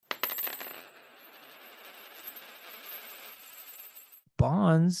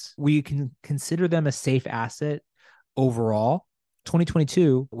bonds, we can consider them a safe asset overall.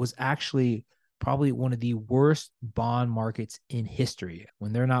 2022 was actually probably one of the worst bond markets in history.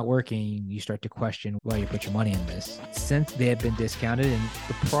 When they're not working, you start to question why you put your money in this. Since they have been discounted and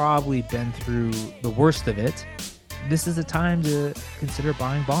probably been through the worst of it, this is a time to consider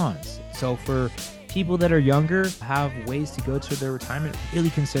buying bonds. So for people that are younger, have ways to go to their retirement, really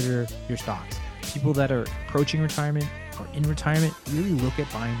consider your stocks. People that are approaching retirement or in retirement, really look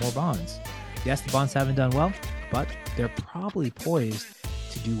at buying more bonds. Yes, the bonds haven't done well, but they're probably poised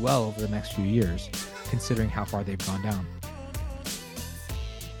to do well over the next few years, considering how far they've gone down.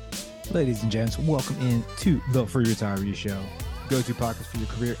 Ladies and gents, welcome in to the Free Retiree Show, go-to podcast for your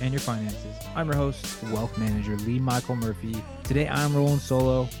career and your finances. I'm your host, wealth manager Lee Michael Murphy. Today I'm rolling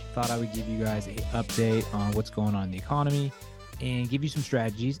solo. Thought I would give you guys an update on what's going on in the economy and give you some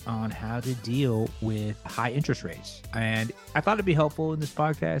strategies on how to deal with high interest rates. And I thought it'd be helpful in this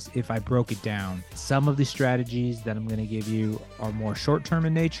podcast if I broke it down. Some of the strategies that I'm going to give you are more short-term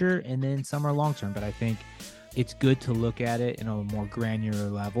in nature, and then some are long-term. But I think it's good to look at it in a more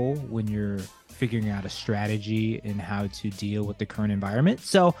granular level when you're figuring out a strategy and how to deal with the current environment.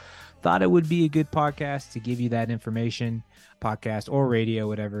 So thought it would be a good podcast to give you that information, podcast or radio,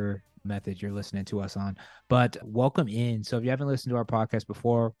 whatever method you're listening to us on. But welcome in. So if you haven't listened to our podcast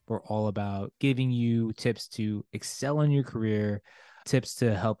before, we're all about giving you tips to excel in your career, tips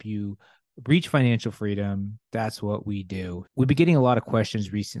to help you reach financial freedom. That's what we do. We've been getting a lot of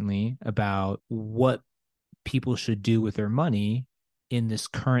questions recently about what people should do with their money in this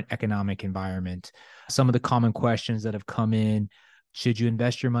current economic environment. Some of the common questions that have come in: should you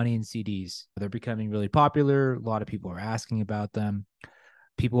invest your money in CDs? They're becoming really popular. A lot of people are asking about them.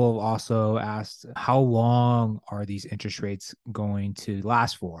 People have also asked, how long are these interest rates going to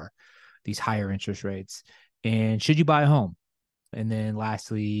last for, these higher interest rates? And should you buy a home? And then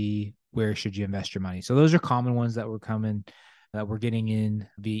lastly, where should you invest your money? So those are common ones that we're getting in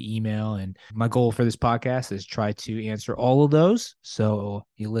via email. And my goal for this podcast is try to answer all of those, so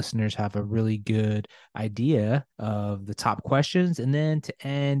you listeners have a really good idea of the top questions. And then to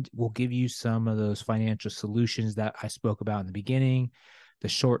end, we'll give you some of those financial solutions that I spoke about in the beginning, the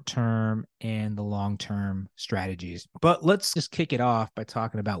short-term and the long-term strategies. But let's just kick it off by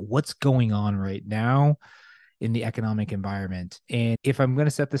talking about what's going on right now in the economic environment. And if I'm going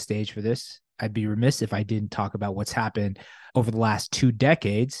to set the stage for this, I'd be remiss if I didn't talk about what's happened over the last 2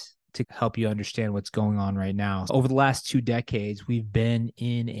 decades to help you understand what's going on right now. Over the last 2 decades, we've been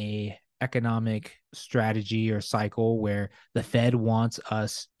in a economic strategy or cycle where the Fed wants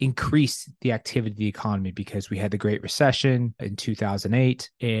us increase the activity of the economy because we had the Great Recession in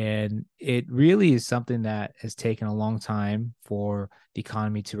 2008. And it really is something that has taken a long time for the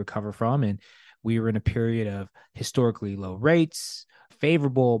economy to recover from. And we were in a period of historically low rates,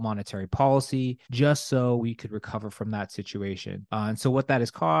 favorable monetary policy, just so we could recover from that situation. And so what that has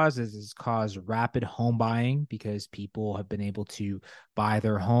caused is rapid home buying because people have been able to buy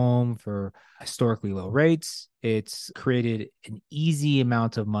their home for historically low rates. It's created an easy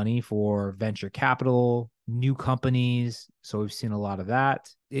amount of money for venture capital, new companies. So we've seen a lot of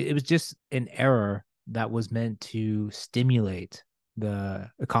that. It was just an era that was meant to stimulate the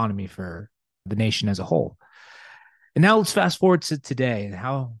economy for the nation as a whole. And now let's fast forward to today and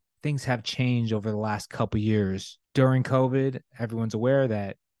how things have changed over the last couple of years. During COVID, everyone's aware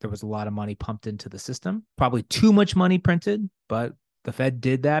that there was a lot of money pumped into the system, probably too much money printed, but the Fed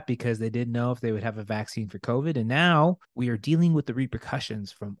did that because they didn't know if they would have a vaccine for COVID. And now we are dealing with the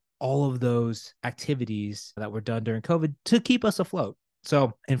repercussions from all of those activities that were done during COVID to keep us afloat.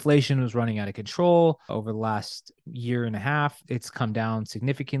 So inflation was running out of control over the last year and a half. It's come down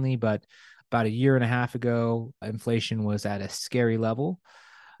significantly, but about a year and a half ago, inflation was at a scary level.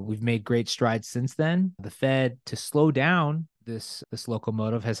 We've made great strides since then. The Fed, to slow down this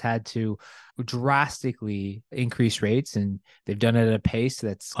locomotive, has had to drastically increase rates, and they've done it at a pace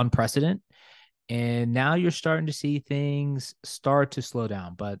that's unprecedented. And now you're starting to see things start to slow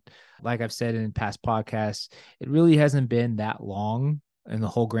down. But like I've said in past podcasts, it really hasn't been that long in the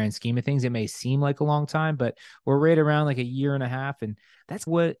whole grand scheme of things. It may seem like a long time, but we're right around like a year and a half. And that's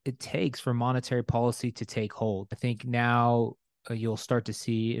what it takes for monetary policy to take hold. I think now you'll start to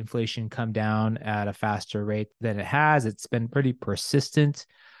see inflation come down at a faster rate than it has. It's been pretty persistent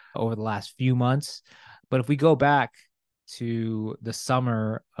over the last few months. But if we go back to the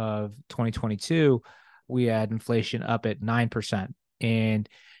summer of 2022, we had inflation up at 9%. And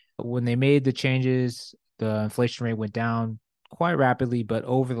when they made the changes, the inflation rate went down quite rapidly. But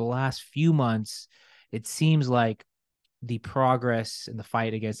over the last few months, it seems like the progress in the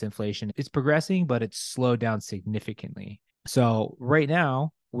fight against inflation is progressing, but it's slowed down significantly. So right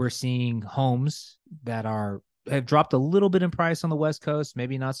now we're seeing homes that have dropped a little bit in price on the West Coast,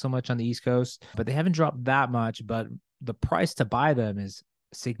 maybe not so much on the East Coast, but they haven't dropped that much. But the price to buy them is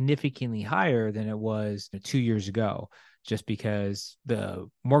significantly higher than it was 2 years ago, just because the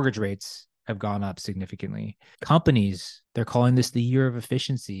mortgage rates have gone up significantly. Companies, they're calling this the year of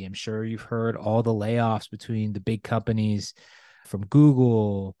efficiency. I'm sure you've heard all the layoffs between the big companies from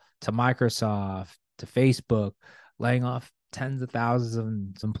Google to Microsoft to Facebook, laying off tens of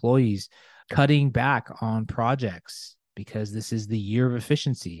thousands of employees, cutting back on projects because this is the year of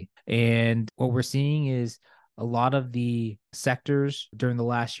efficiency. And what we're seeing is a lot of the sectors during the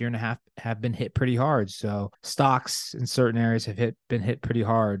last year and a half have been hit pretty hard. So stocks in certain areas have been hit pretty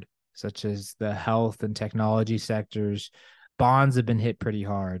hard, such as the health and technology sectors. Bonds have been hit pretty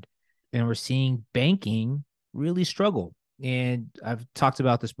hard. And we're seeing banking really struggle. And I've talked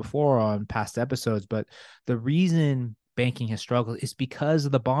about this before on past episodes, but the reason banking has struggled is because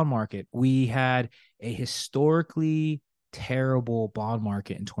of the bond market. We had a historically terrible bond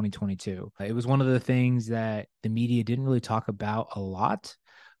market in 2022. It was one of the things that the media didn't really talk about a lot,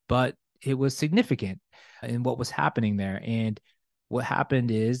 but it was significant in what was happening there. And what happened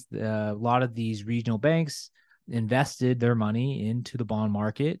is a lot of these regional banks invested their money into the bond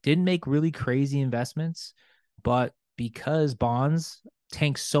market, didn't make really crazy investments, but because bonds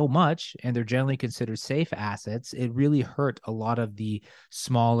tank so much and they're generally considered safe assets, it really hurt a lot of the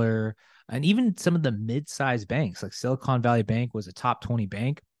smaller and even some of the mid-sized banks. Like Silicon Valley Bank was a top 20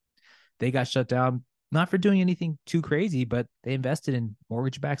 bank. They got shut down, not for doing anything too crazy, but they invested in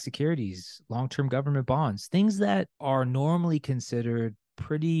mortgage-backed securities, long-term government bonds, things that are normally considered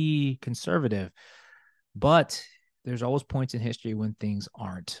pretty conservative. But there's always points in history when things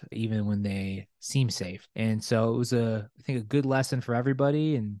aren't, even when they seem safe. And so it was I think a good lesson for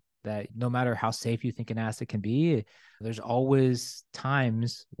everybody. And that no matter how safe you think an asset can be, there's always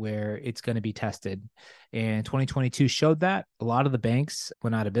times where it's going to be tested. And 2022 showed that a lot of the banks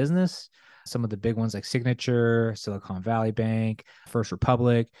went out of business. Some of the big ones like Signature, Silicon Valley Bank, First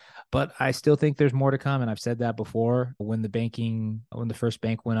Republic. But I still think there's more to come. And I've said that before. When the first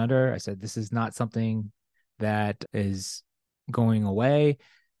bank went under, I said, this is not something that is going away.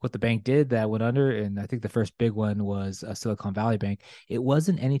 What the bank did that went under, and I think the first big one was Silicon Valley Bank, it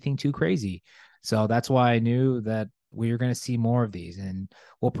wasn't anything too crazy. So that's why I knew that we were going to see more of these. And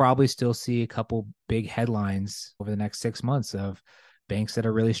we'll probably still see a couple big headlines over the next 6 months of banks that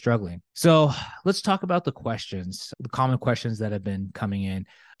are really struggling. So let's talk about the common questions that have been coming in.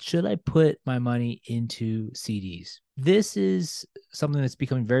 Should I put my money into CDs? This is something that's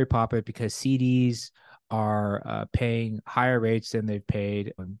becoming very popular because CDs are paying higher rates than they've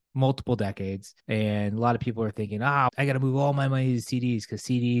paid in multiple decades. And a lot of people are thinking, I got to move all my money to CDs because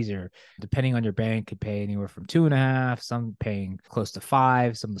CDs are, depending on your bank, could pay anywhere from 2.5, some paying close to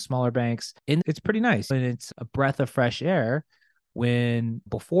 5, some of the smaller banks. And it's pretty nice. And it's a breath of fresh air when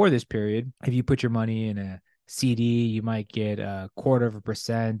before this period, if you put your money in a CD, you might get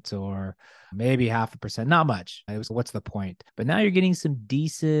 0.25% or maybe 0.5%, not much. What's the point? But now you're getting some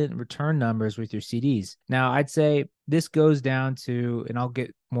decent return numbers with your CDs. Now, I'd say this goes down to, and I'll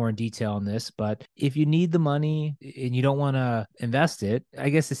get more in detail on this, but if you need the money and you don't want to invest it, I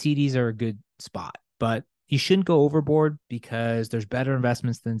guess the CDs are a good spot. But you shouldn't go overboard because there's better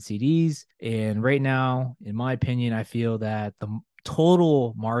investments than CDs. And right now, in my opinion, I feel that the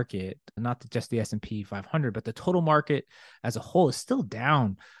total market, not just the S&P 500, but the total market as a whole is still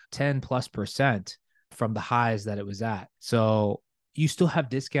down 10+% from the highs that it was at. So you still have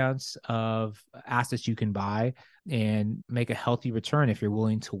discounts of assets you can buy and make a healthy return if you're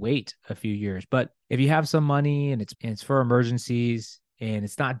willing to wait a few years. But if you have some money and it's for emergencies and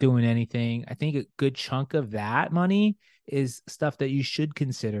it's not doing anything, I think a good chunk of that money is stuff that you should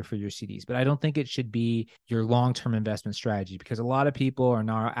consider for your CDs. But I don't think it should be your long-term investment strategy because a lot of people are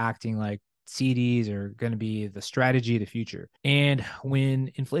now acting like CDs are going to be the strategy of the future. And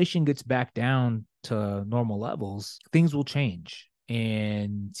when inflation gets back down to normal levels, things will change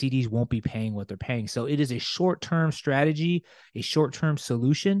and CDs won't be paying what they're paying. So it is a short-term strategy, a short-term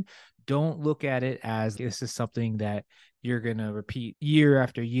solution. Don't look at it as this is something that you're going to repeat year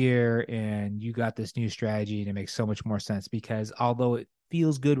after year and you got this new strategy and it makes so much more sense because although it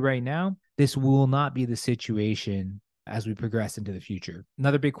feels good right now, this will not be the situation as we progress into the future.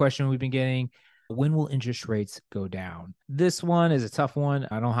 Another big question we've been getting, when will interest rates go down? This one is a tough one.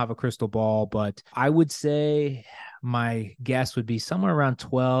 I don't have a crystal ball, but I would say my guess would be somewhere around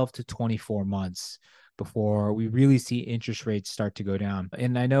 12 to 24 months before we really see interest rates start to go down.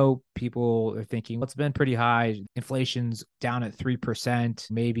 And I know people are thinking, well, it's been pretty high. Inflation's down at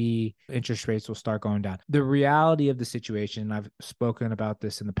 3%. Maybe interest rates will start going down. The reality of the situation, I've spoken about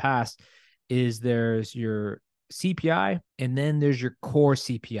this in the past, is there's your CPI and then there's your core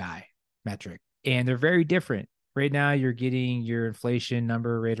CPI metric. And they're very different. Right now, you're getting your inflation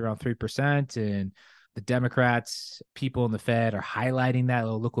number right around 3%. And the Democrats, people in the Fed are highlighting that.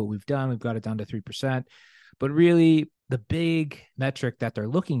 Oh, look what we've done. We've got it down to 3%. But really, the big metric that they're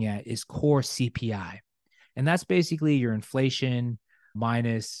looking at is core CPI. And that's basically your inflation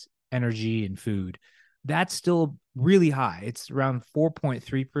minus energy and food. That's still really high. It's around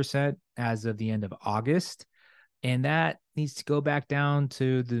 4.3% as of the end of August. And that needs to go back down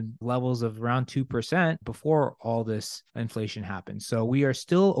to the levels of around 2% before all this inflation happens. So we are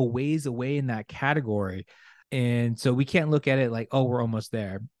still a ways away in that category. And so we can't look at it like, oh, we're almost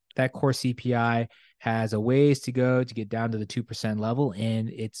there. That core CPI has a ways to go to get down to the 2% level. And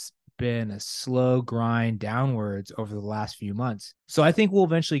it's been a slow grind downwards over the last few months. So I think we'll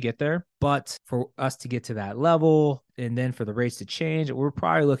eventually get there. But for us to get to that level and then for the rates to change, we're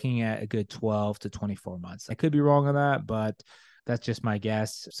probably looking at a good 12 to 24 months. I could be wrong on that, but that's just my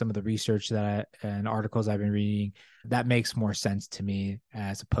guess. Some of the research and articles I've been reading, that makes more sense to me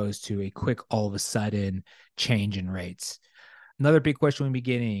as opposed to a quick all of a sudden change in rates. Another big question we'll be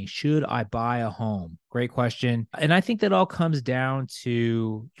getting, should I buy a home? Great question. And I think that all comes down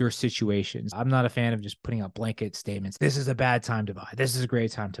to your situations. I'm not a fan of just putting out blanket statements. This is a bad time to buy. This is a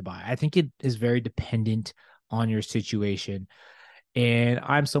great time to buy. I think it is very dependent on your situation. And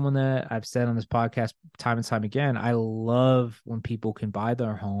I'm someone that I've said on this podcast time and time again, I love when people can buy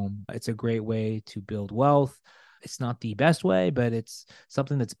their home. It's a great way to build wealth. It's not the best way, but it's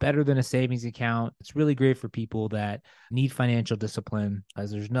something that's better than a savings account. It's really great for people that need financial discipline,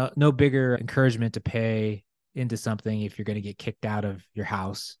 as there's no bigger encouragement to pay into something if you're going to get kicked out of your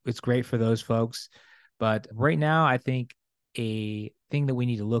house. It's great for those folks. But right now, I think a thing that we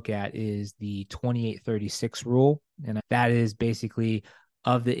need to look at is the 28-36 rule. And that is basically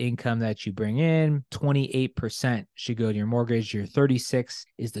of the income that you bring in, 28% should go to your mortgage. Your 36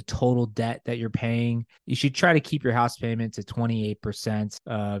 is the total debt that you're paying. You should try to keep your house payment to 28%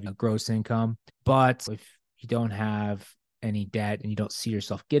 of your gross income. But if you don't have any debt and you don't see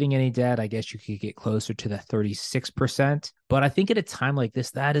yourself getting any debt, I guess you could get closer to the 36%. But I think at a time like this,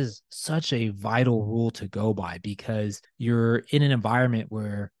 that is such a vital rule to go by because you're in an environment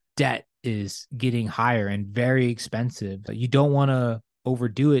where debt is getting higher and very expensive. You don't want to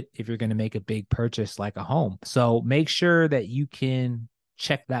overdo it if you're going to make a big purchase like a home. So make sure that you can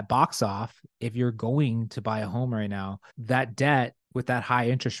check that box off. If you're going to buy a home right now, that debt with that high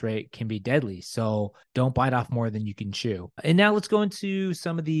interest rate can be deadly. So don't bite off more than you can chew. And now let's go into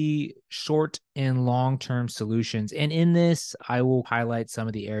some of the short and long-term solutions. And in this, I will highlight some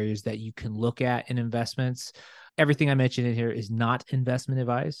of the areas that you can look at in investments. Everything I mentioned in here is not investment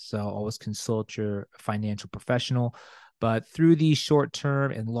advice. So always consult your financial professional. But through these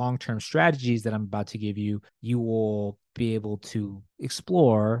short-term and long-term strategies that I'm about to give you, you will be able to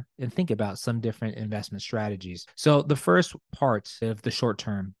explore and think about some different investment strategies. So the first part of the short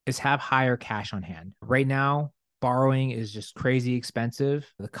term is have higher cash on hand. Right now, borrowing is just crazy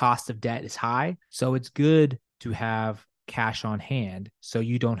expensive. The cost of debt is high. So it's good to have cash on hand so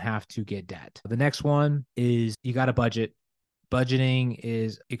you don't have to get debt. The next one is you got to budget. Budgeting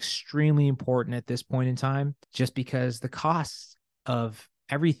is extremely important at this point in time, just because the cost of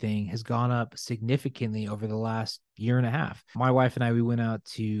everything has gone up significantly over the last year and a half. My wife and I, we went out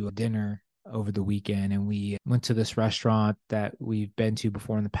to dinner over the weekend and we went to this restaurant that we've been to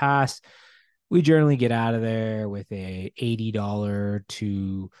before in the past. We generally get out of there with a $80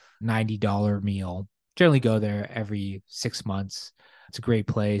 to $90 meal. Generally go there every 6 months. It's a great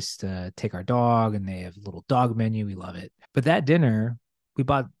place to take our dog and they have a little dog menu. We love it. But that dinner, we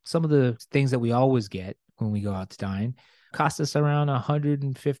bought some of the things that we always get when we go out to dine. Cost us around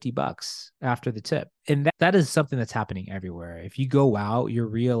 $150 after the tip. And that is something that's happening everywhere. If you go out, you're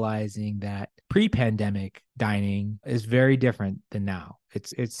realizing that pre-pandemic dining is very different than now.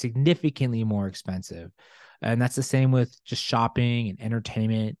 It's significantly more expensive. And that's the same with just shopping and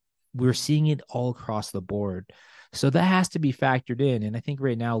entertainment. We're seeing it all across the board. So that has to be factored in. And I think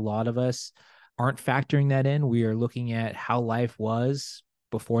right now, a lot of us aren't factoring that in. We are looking at how life was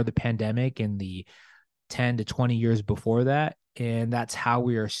before the pandemic and the 10 to 20 years before that. And that's how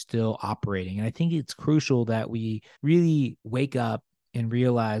we are still operating. And I think it's crucial that we really wake up and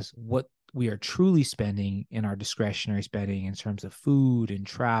realize what we are truly spending in our discretionary spending in terms of food and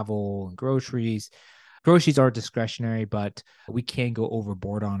travel and groceries. Groceries are discretionary, but we can go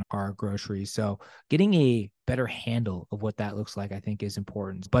overboard on our groceries. So getting a better handle of what that looks like, I think, is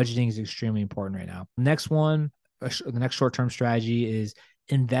important. Budgeting is extremely important right now. Next one, the next short-term strategy is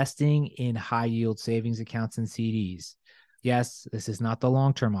investing in high yield savings accounts and CDs. Yes, this is not the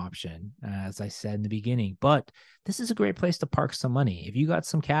long-term option, as I said in the beginning, but this is a great place to park some money. If you got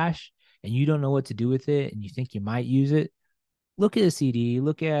some cash and you don't know what to do with it and you think you might use it, look at a CD,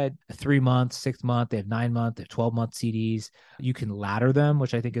 look at a 3 month, 6 month, they have 9 month, they have 12-month CDs. You can ladder them,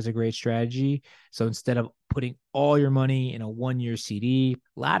 which I think is a great strategy. So instead of putting all your money in a 1 year CD,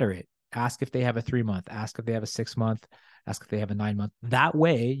 ladder it. Ask if they have a 3 month, ask if they have a 6 month, ask if they have a 9 month. That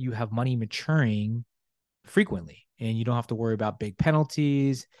way you have money maturing frequently and you don't have to worry about big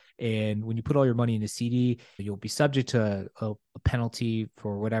penalties. And when you put all your money in a CD, you'll be subject to a penalty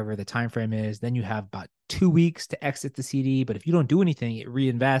for whatever the time frame is. Then you have about 2 weeks to exit the CD. But if you don't do anything, it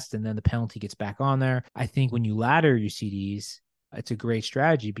reinvests and then the penalty gets back on there. I think when you ladder your CDs, it's a great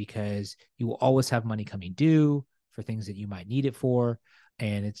strategy because you will always have money coming due for things that you might need it for.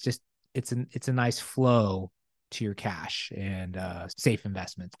 And it's a nice flow to your cash and safe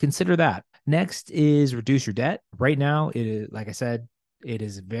investments. Consider that. Next is reduce your debt. Right now, it is, like I said, it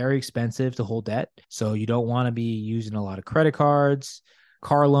is very expensive to hold debt. So you don't want to be using a lot of credit cards,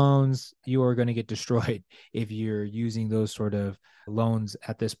 car loans. You are going to get destroyed if you're using those sort of loans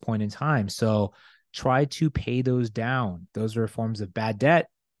at this point in time. So try to pay those down. Those are forms of bad debt.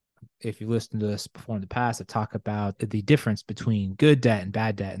 If you listen to this before in the past, I talk about the difference between good debt and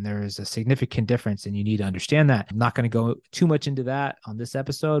bad debt. And there is a significant difference and you need to understand that. I'm not going to go too much into that on this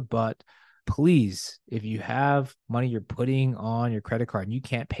episode, but please, if you have money you're putting on your credit card and you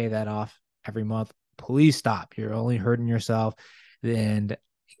can't pay that off every month, please stop. You're only hurting yourself. And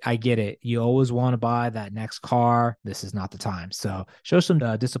I get it. You always want to buy that next car. This is not the time. So show some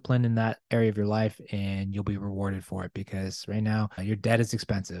discipline in that area of your life and you'll be rewarded for it because right now your debt is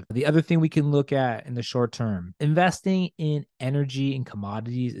expensive. The other thing we can look at in the short term, investing in energy and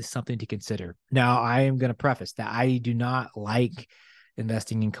commodities is something to consider. Now, I am going to preface that I do not like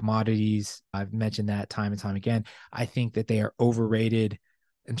investing in commodities. I've mentioned that time and time again. I think that they are overrated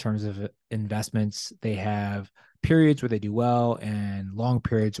in terms of investments. They have periods where they do well and long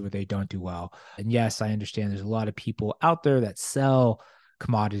periods where they don't do well. And yes, I understand there's a lot of people out there that sell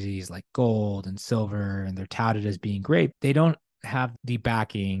commodities like gold and silver and they're touted as being great. They don't have the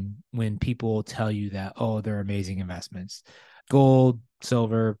backing when people tell you that, oh, they're amazing investments. Gold,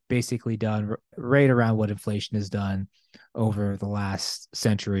 silver, basically done right around what inflation has done over the last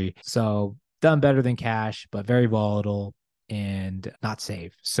century. So done better than cash, but very volatile and not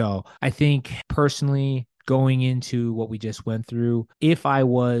safe. So I think personally, going into what we just went through, if I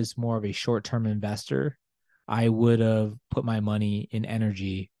was more of a short-term investor, I would have put my money in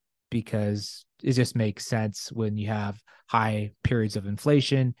energy because it just makes sense when you have high periods of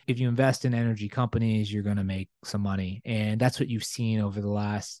inflation. If you invest in energy companies, you're going to make some money. And that's what you've seen over the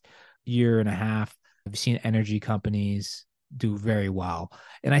last year and a half. I've seen energy companies do very well.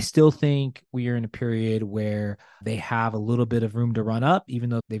 And I still think we are in a period where they have a little bit of room to run up, even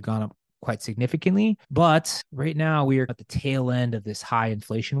though they've gone up quite significantly. But right now we are at the tail end of this high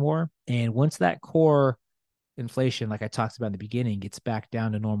inflation war. And once that core inflation, like I talked about in the beginning, gets back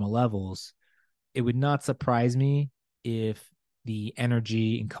down to normal levels, it would not surprise me if the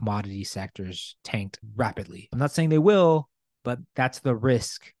energy and commodity sectors tanked rapidly. I'm not saying they will, but that's the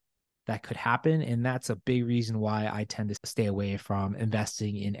risk that could happen. And that's a big reason why I tend to stay away from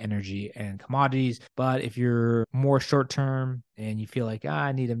investing in energy and commodities. But if you're more short term and you feel like,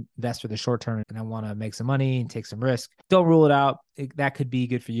 I need to invest for the short term and I want to make some money and take some risk, don't rule it out. That could be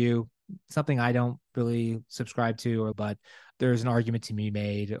good for you. Something I don't really subscribe to, but there's an argument to be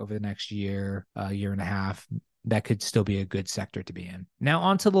made over the next year, year and a half. That could still be a good sector to be in. Now,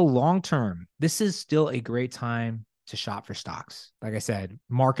 on to the long term. This is still a great time to shop for stocks. Like I said,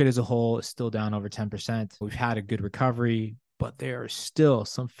 market as a whole is still down over 10%. We've had a good recovery, but there are still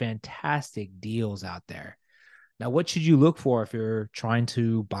some fantastic deals out there. Now, what should you look for if you're trying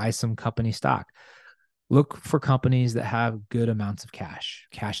to buy some company stock? Look for companies that have good amounts of cash.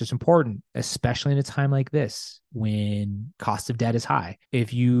 Cash is important, especially in a time like this when cost of debt is high.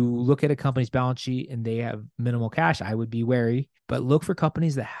 If you look at a company's balance sheet and they have minimal cash, I would be wary, but look for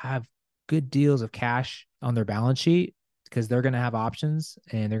companies that have good deals of cash on their balance sheet because they're going to have options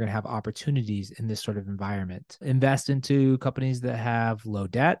and they're going to have opportunities in this sort of environment. Invest into companies that have low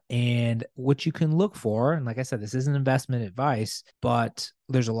debt. And what you can look for, and like I said, this isn't investment advice, but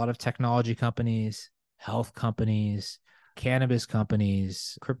there's a lot of technology companies, health companies, cannabis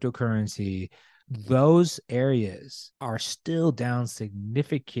companies, cryptocurrency, Those areas are still down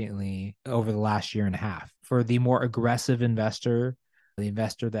significantly over the last year and a half. For the more aggressive investor, the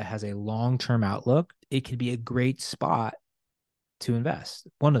investor that has a long-term outlook, it can be a great spot to invest,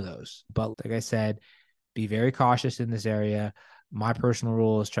 one of those. But like I said, be very cautious in this area. My personal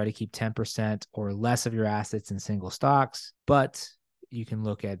rule is try to keep 10% or less of your assets in single stocks, but you can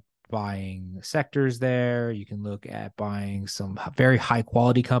look at buying sectors there. You can look at buying some very high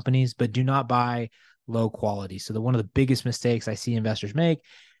quality companies, but do not buy low quality. So one of the biggest mistakes I see investors make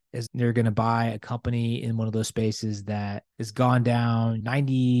is they're going to buy a company in one of those spaces that has gone down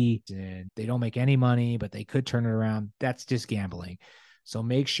 90 and they don't make any money, but they could turn it around. That's just gambling. So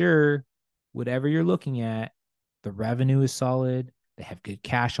make sure whatever you're looking at, the revenue is solid, they have good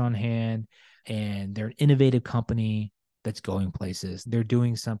cash on hand, and they're an innovative company that's going places. They're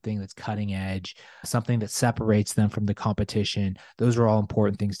doing something that's cutting edge, something that separates them from the competition. Those are all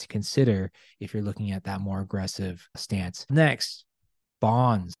important things to consider if you're looking at that more aggressive stance. Next,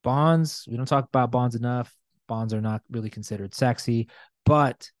 bonds. Bonds, we don't talk about bonds enough. Bonds are not really considered sexy,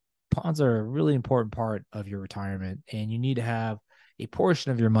 but bonds are a really important part of your retirement, and you need to have a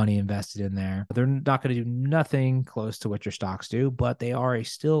portion of your money invested in there. They're not going to do nothing close to what your stocks do, but they are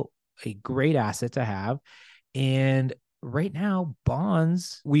still a great asset to have. And right now,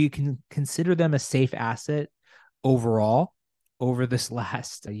 bonds, we can consider them a safe asset overall. Over this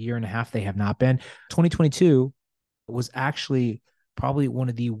last year and a half, they have not been. 2022 was actually probably one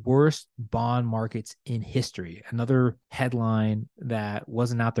of the worst bond markets in history. Another headline that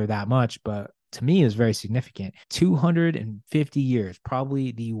wasn't out there that much, but to me is very significant. 250 years,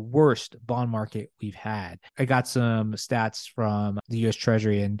 probably the worst bond market we've had. I got some stats from the US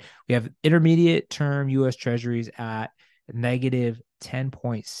Treasury, and we have intermediate term US Treasuries at negative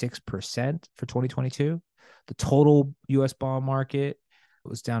 10.6% for 2022. The total US bond market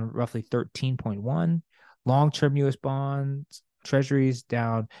was down roughly 13.1. Long-term US bonds, treasuries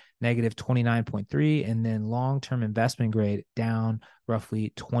down negative 29.3, and then long-term investment grade down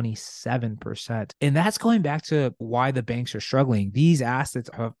roughly 27%. And that's going back to why the banks are struggling. These assets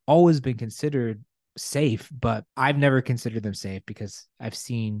have always been considered safe, but I've never considered them safe because I've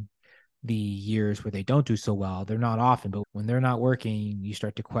seen the years where they don't do so well. They're not often, but when they're not working, you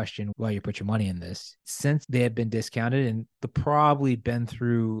start to question why you put your money in this. Since they have been discounted and they've probably been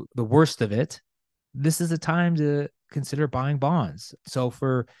through the worst of it, this is a time to consider buying bonds. So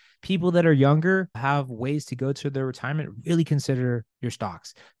for people that are younger, have ways to go to their retirement, really consider your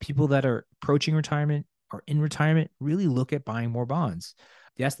stocks. People that are approaching retirement or in retirement, really look at buying more bonds.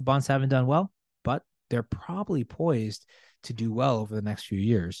 Yes, the bonds haven't done well, but they're probably poised to do well over the next few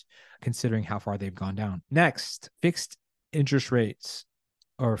years, considering how far they've gone down. Next, fixed interest rates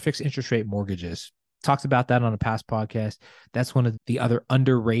or fixed interest rate mortgages. Talked about that on a past podcast. That's one of the other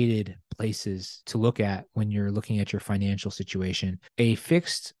underrated places to look at when you're looking at your financial situation. A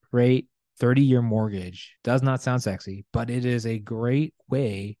fixed rate 30-year mortgage does not sound sexy, but it is a great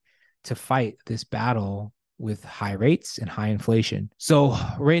way to fight this battle with high rates and high inflation. So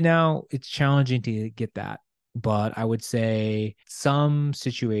right now it's challenging to get that. But I would say some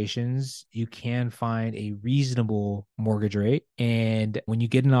situations you can find a reasonable mortgage rate. And when you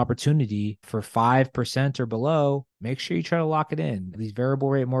get an opportunity for 5% or below, make sure you try to lock it in. These variable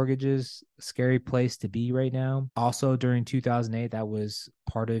rate mortgages, scary place to be right now. Also during 2008, that was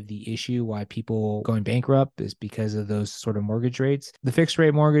part of the issue why people going bankrupt is because of those sort of mortgage rates. The fixed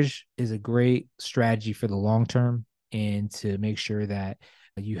rate mortgage is a great strategy for the long term and to make sure that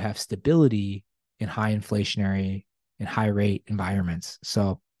you have stability in high inflationary and high rate environments.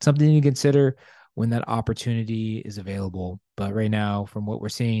 So something you consider when that opportunity is available. But right now, from what we're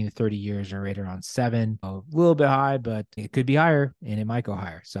seeing, 30 years are right around 7, a little bit high, but it could be higher and it might go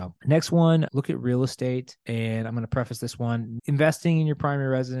higher. So next one, look at real estate. And I'm going to preface this one. Investing in your primary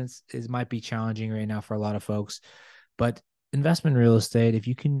residence might be challenging right now for a lot of folks, but investment in real estate, if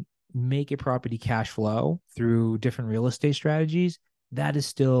you can make a property cash flow through different real estate strategies, that is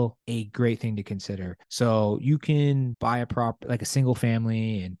still a great thing to consider. So you can buy a like a single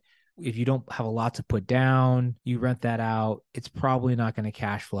family, and if you don't have a lot to put down, you rent that out. It's probably not going to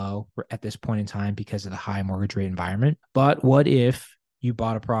cash flow at this point in time because of the high mortgage rate environment. But what if you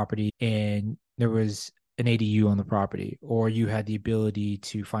bought a property and there was an ADU on the property, or you had the ability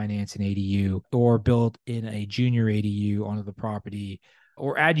to finance an ADU or build in a junior ADU onto the property,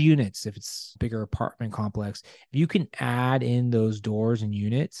 or add units if it's a bigger apartment complex. If you can add in those doors and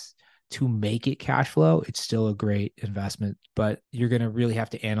units to make it cash flow, it's still a great investment, but you're going to really have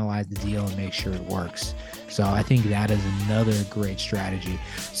to analyze the deal and make sure it works. So I think that is another great strategy.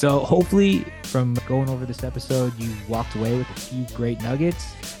 So hopefully from going over this episode, you walked away with a few great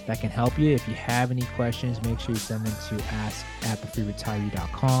nuggets that can help you. If you have any questions, make sure you send them to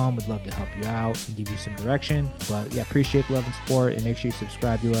ask@thefreeretiree.com. We'd love to help you out and give you some direction. But yeah, appreciate the love and support, and make sure you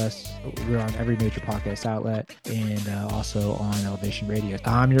subscribe to us. We're on every major podcast outlet and also on Elevation Radio.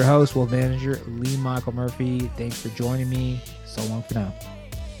 I'm your host, Wealth Manager Lee Michael Murphy. Thanks for joining me. So long for now.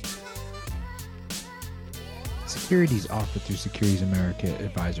 Securities offered through Securities America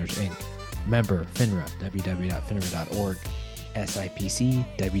Advisors, Inc. Member FINRA, www.finra.org. SIPC,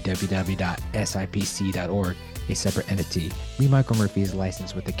 www.sipc.org, a separate entity. Lee Michael Murphy is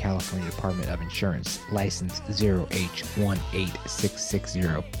licensed with the California Department of Insurance, license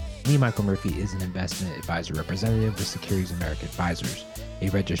 0H18660. Lee Michael Murphy is an investment advisor representative with Securities America Advisors, a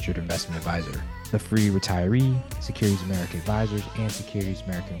registered investment advisor. The Free Retiree, Securities America Advisors, and Securities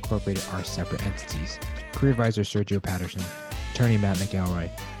America Incorporated are separate entities. Career advisor Sergio Patterson, attorney Matt McElroy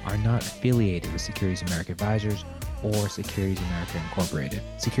are not affiliated with Securities America Advisors or Securities America Incorporated.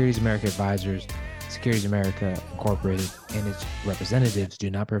 Securities America Advisors, Securities America Incorporated, and its representatives do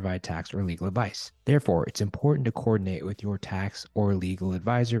not provide tax or legal advice. Therefore, it's important to coordinate with your tax or legal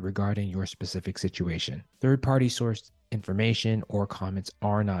advisor regarding your specific situation. Third-party sourced information or comments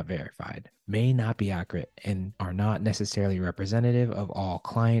are not verified, may not be accurate, and are not necessarily representative of all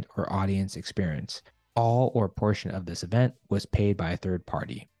client or audience experience. All or a portion of this event was paid by a third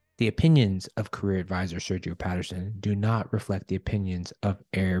party. The opinions of career advisor Sergio Patterson do not reflect the opinions of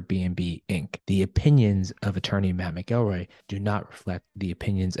Airbnb Inc. The opinions of attorney Matt McElroy do not reflect the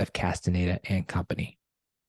opinions of Castaneda and Company.